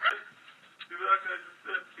 See what that guy just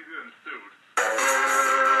did? He's getting sued.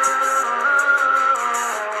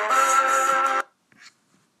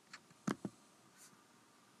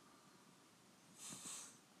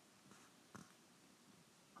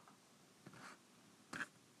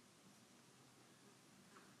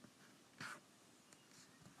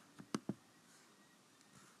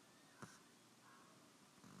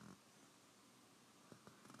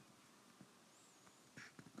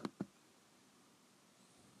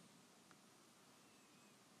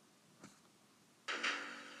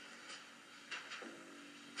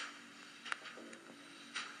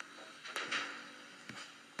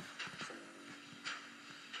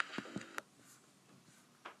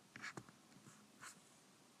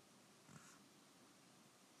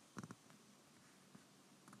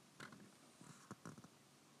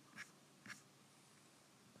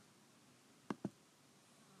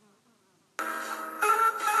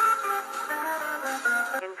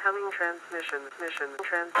 transmission. 我一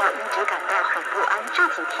直感到很不安。这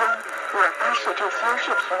几天，我发誓这些视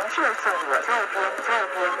频就算我在编。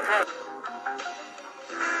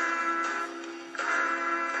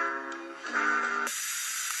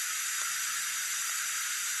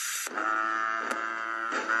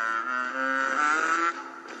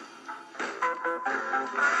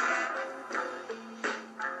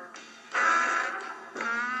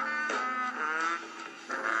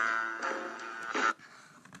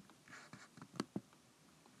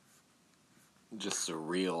Just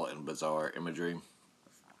surreal and bizarre imagery.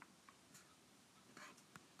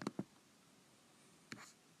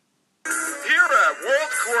 Here at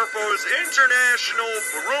World Corpo's International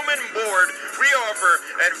Room and Board, we offer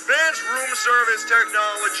advanced room service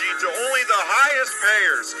technology to only the highest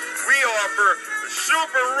payers. We offer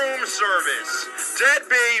super room service, dead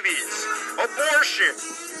babies, abortion,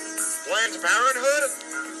 Planned Parenthood.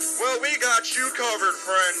 Well, we got you covered,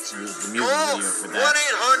 friends. Call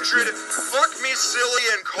 1-800-FUCK-ME-SILLY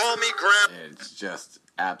and call me Grandpa. It's just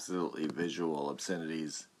absolutely visual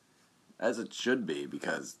obscenities, as it should be,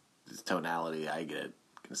 because this tonality, I get it.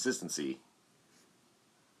 Consistency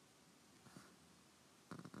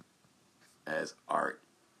as art.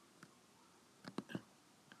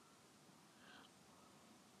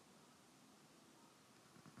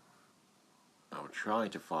 I'm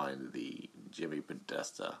trying to find the Jimmy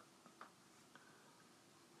Podesta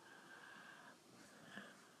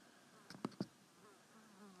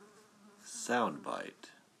soundbite.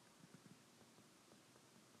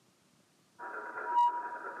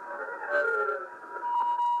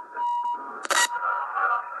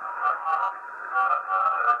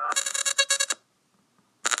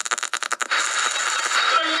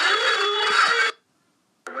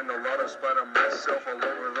 When a lot of spider myself all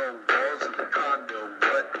over the walls of the condo.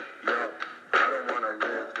 What? Yo, I don't wanna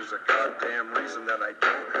live. There's a goddamn reason that I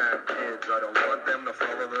don't have kids. I don't want them to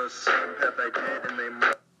follow the same path I did, and they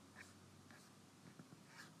must.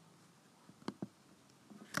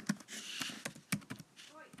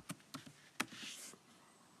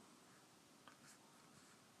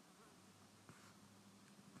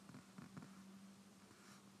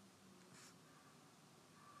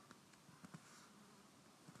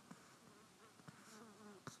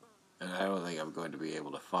 And I don't think I'm going to be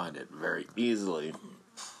able to find it very easily,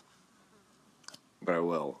 but I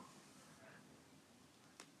will.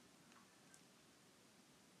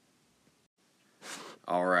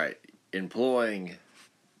 Alright, employing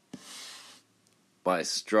my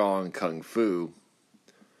strong kung fu,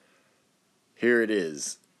 here it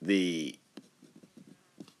is, the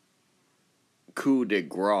coup de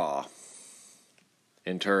grace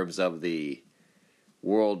in terms of the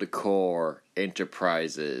WorldCore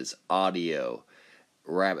Enterprises audio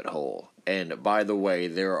rabbit hole. And by the way,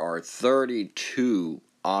 there are 32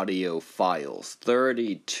 audio files.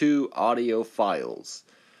 32 audio files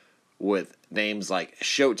with names like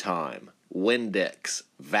Showtime, Windex,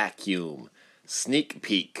 Vacuum, Sneak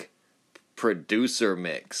Peek, Producer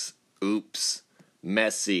Mix, Oops,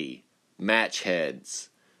 Messy, Matchheads,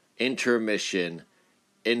 Intermission,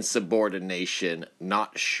 Insubordination,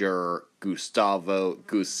 Not Sure, Gustavo,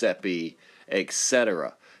 Giuseppe,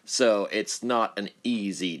 etc. So it's not an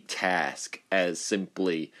easy task as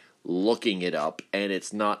simply looking it up, and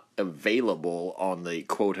it's not available on the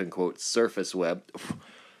quote-unquote surface web,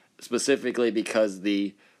 specifically because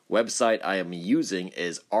the website I am using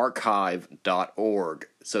is archive.org.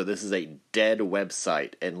 So this is a dead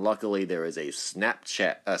website, and luckily there is a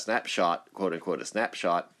snapshot, quote-unquote, a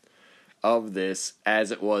snapshot of this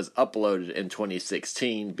as it was uploaded in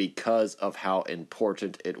 2016 because of how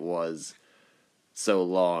important it was so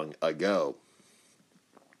long ago.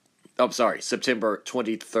 I'm sorry, September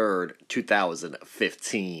 23rd,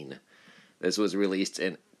 2015. This was released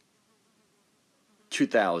in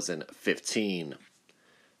 2015.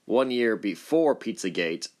 1 year before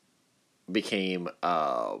Pizzagate became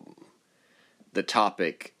the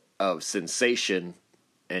topic of sensation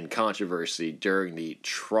and controversy during the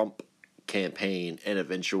Trump campaign and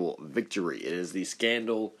eventual victory. It is the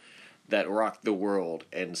scandal that rocked the world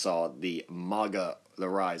and saw the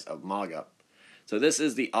rise of MAGA. So this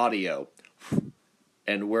is the audio,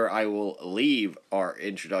 and where I will leave our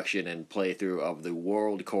introduction and playthrough of the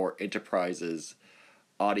WorldCore Enterprises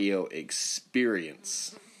audio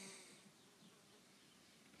experience.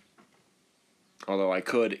 Although I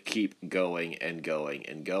could keep going and going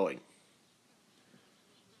and going.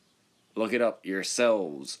 Look it up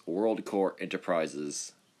yourselves, WorldCore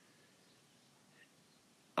Enterprises.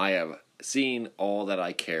 I have seen all that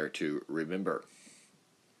I care to remember.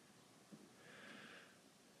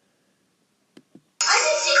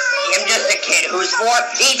 I'm just a kid who's for.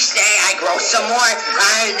 Each day I grow some more.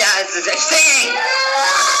 Singing.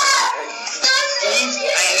 Each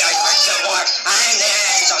day I grow some more. I'm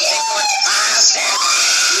there, something more. I'll stand.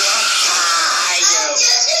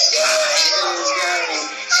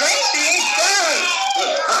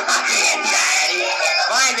 Daddy,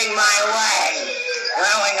 finding my way.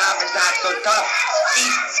 Growing up is not so tough.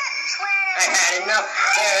 I had enough.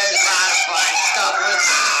 There's a lot of fun stuff with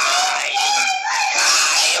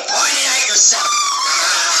you're pointing at yourself.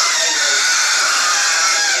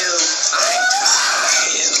 I'm tired of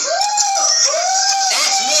you.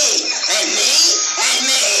 That's me. And me. And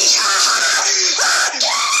me.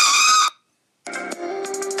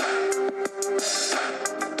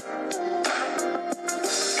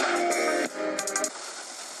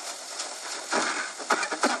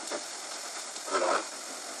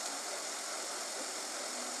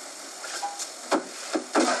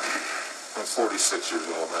 I'm 46 years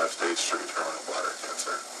old and I have stage 3 terminal bladder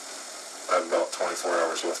cancer. I have about 24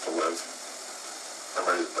 hours left to live. I'm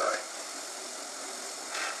ready to die.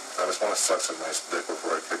 I just want to suck some nice dick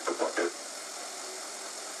before I kick the bucket.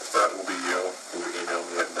 If that will be you, you can email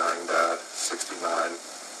me at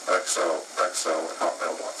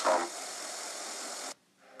dyingdad69xo@hotmail.com.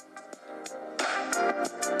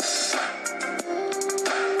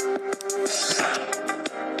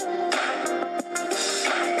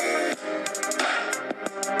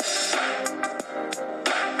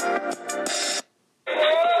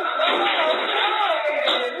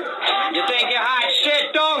 You think you're hot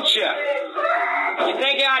shit, don't you? You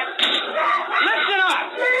think you're hot... Listen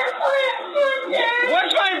up!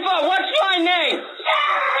 What's my name?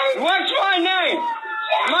 What's my name?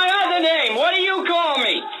 My other name. What do you call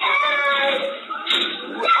me?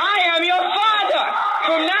 I am your father.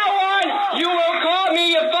 From now on, you will call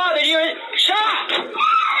me your father. Shut up!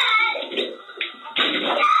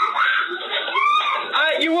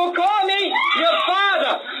 You will call me your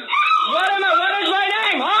father. What is my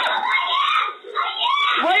name, huh?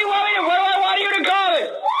 What do you want me to, what do I want you to call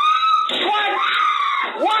it?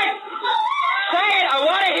 What? Say it, I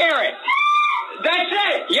want to hear it. That's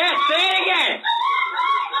it. Yes, say it again.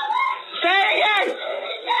 Say it again.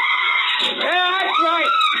 Yeah, that's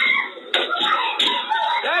right.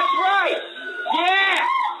 That's right. Yeah,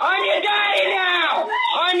 I'm your daddy now.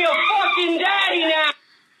 I'm your fucking daddy now.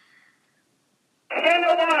 In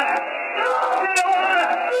the water. In the water.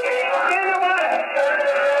 In the water.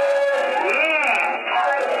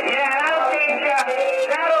 Yeah, that'll teach you.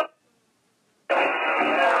 That'll...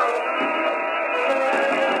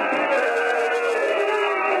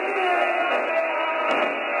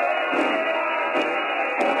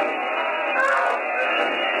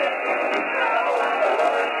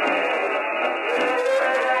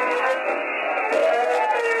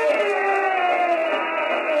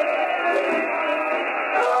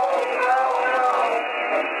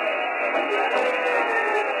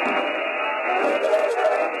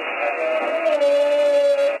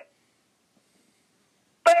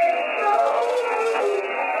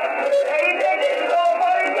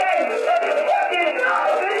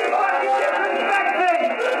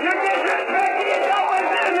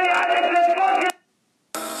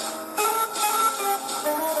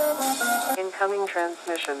 Incoming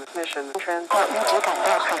transmission. 我一直感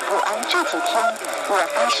到很不安。这几天，我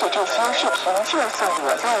发誓这些视频就算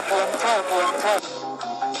我在编。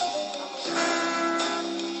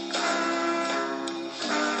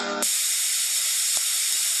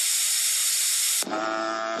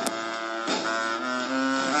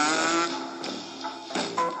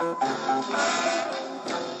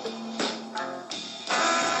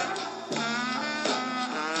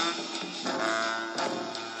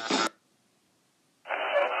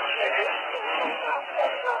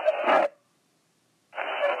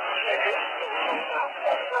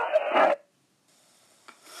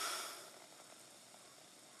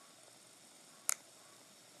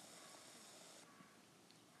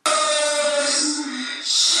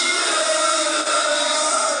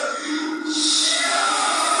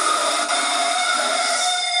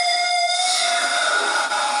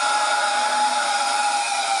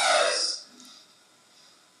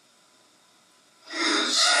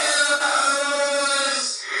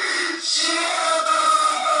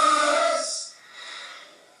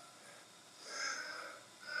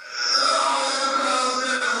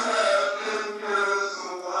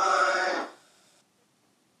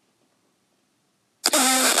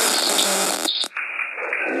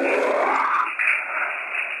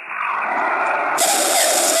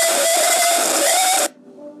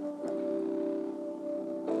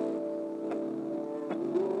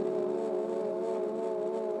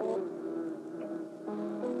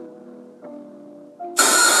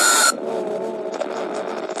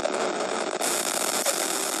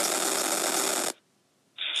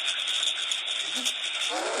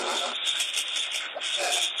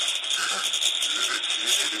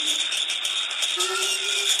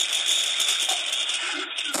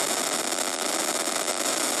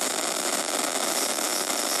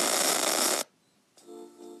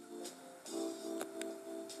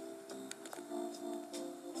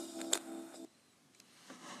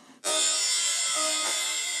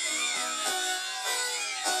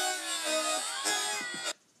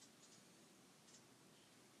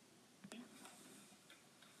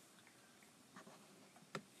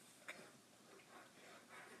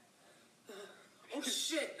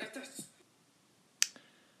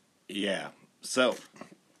Yeah, so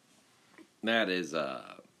that is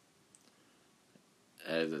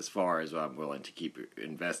as far as I'm willing to keep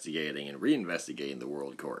investigating and reinvestigating the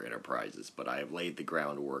WorldCore Enterprises, but I have laid the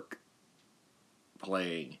groundwork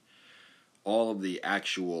playing all of the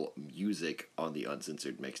actual music on the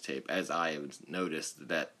Uncensored mixtape, as I have noticed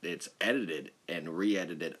that it's edited and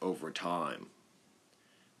re-edited over time,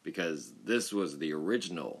 because this was the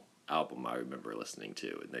original album I remember listening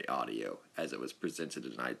to in the audio as it was presented,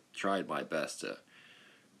 and I tried my best to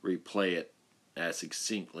replay it as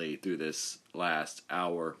succinctly through this last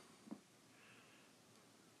hour.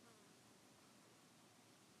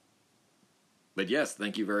 But yes,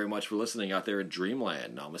 thank you very much for listening out there in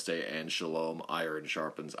Dreamland. Namaste and shalom. Iron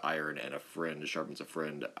sharpens iron, and a friend sharpens a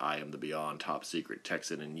friend. I am the Beyond Top Secret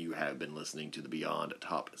Texan, and you have been listening to the Beyond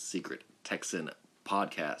Top Secret Texan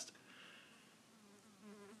podcast.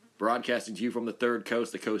 Broadcasting to you from the Third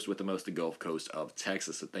Coast, the coast with the most, the Gulf Coast of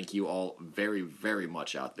Texas. So thank you all very, very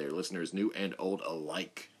much out there, listeners new and old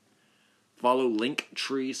alike. Follow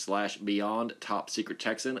Linktree/Beyond Top Secret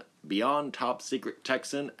Texan, Beyond Top Secret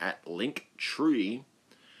Texan at Linktree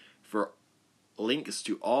for links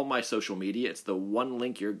to all my social media. It's the one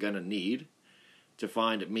link you're going to need to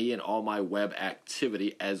find me and all my web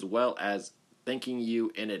activity, as well as thanking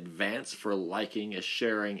you in advance for liking,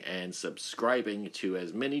 sharing, and subscribing to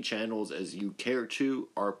as many channels as you care to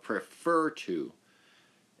or prefer to.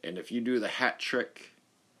 And if you do the hat trick,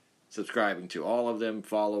 subscribing to all of them,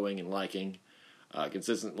 following and liking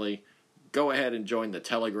consistently, go ahead and join the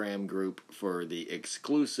Telegram group for the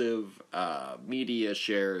exclusive media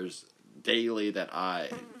shares daily that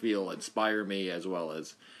I feel inspire me, as well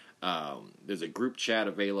as there's a group chat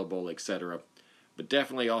available, etc. But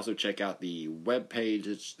definitely also check out the webpage.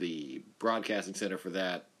 It's the broadcasting center for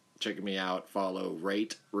that. Check me out. Follow,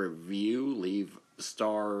 rate, review, leave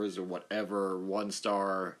stars or whatever, 1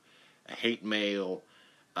 star, hate mail.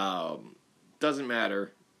 Doesn't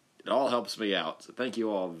matter. It all helps me out. So thank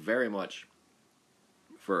you all very much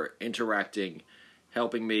for interacting,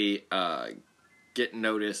 helping me get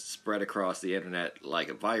noticed, spread across the internet like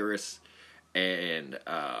a virus, and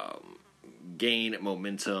gain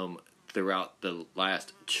momentum throughout the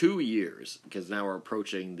last 2 years, because now we're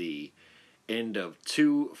approaching the end of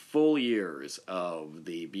 2 full years of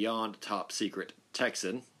the Beyond Top Secret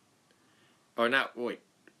Texan. Or not, wait,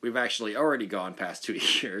 we've actually already gone past 2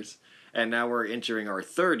 years, and now we're entering our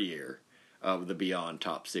 3rd year of the Beyond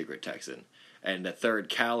Top Secret Texan, and the 3rd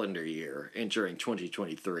calendar year, entering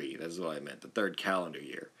 2023. That's what I meant, the 3rd calendar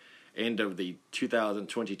year. End of the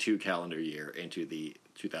 2022 calendar year into the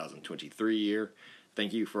 2023 year.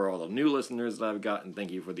 Thank you for all the new listeners that I've gotten.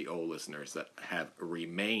 Thank you for the old listeners that have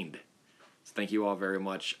remained. So thank you all very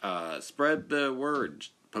much. Spread the word.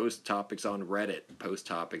 Post topics on Reddit. Post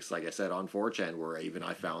topics, like I said, on 4chan, where even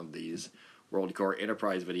I found these WorldCore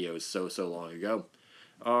Enterprise videos so long ago.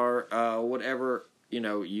 Or whatever,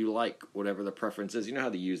 you like, whatever the preference is. You know how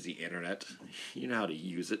to use the internet. You know how to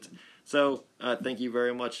use it. So thank you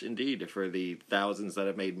very much indeed for the thousands that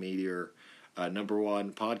have made me your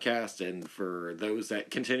 #1 podcast, and for those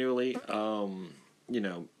that continually,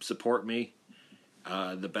 support me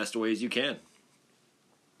the best ways you can.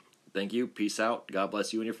 Thank you. Peace out. God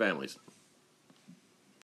bless you and your families.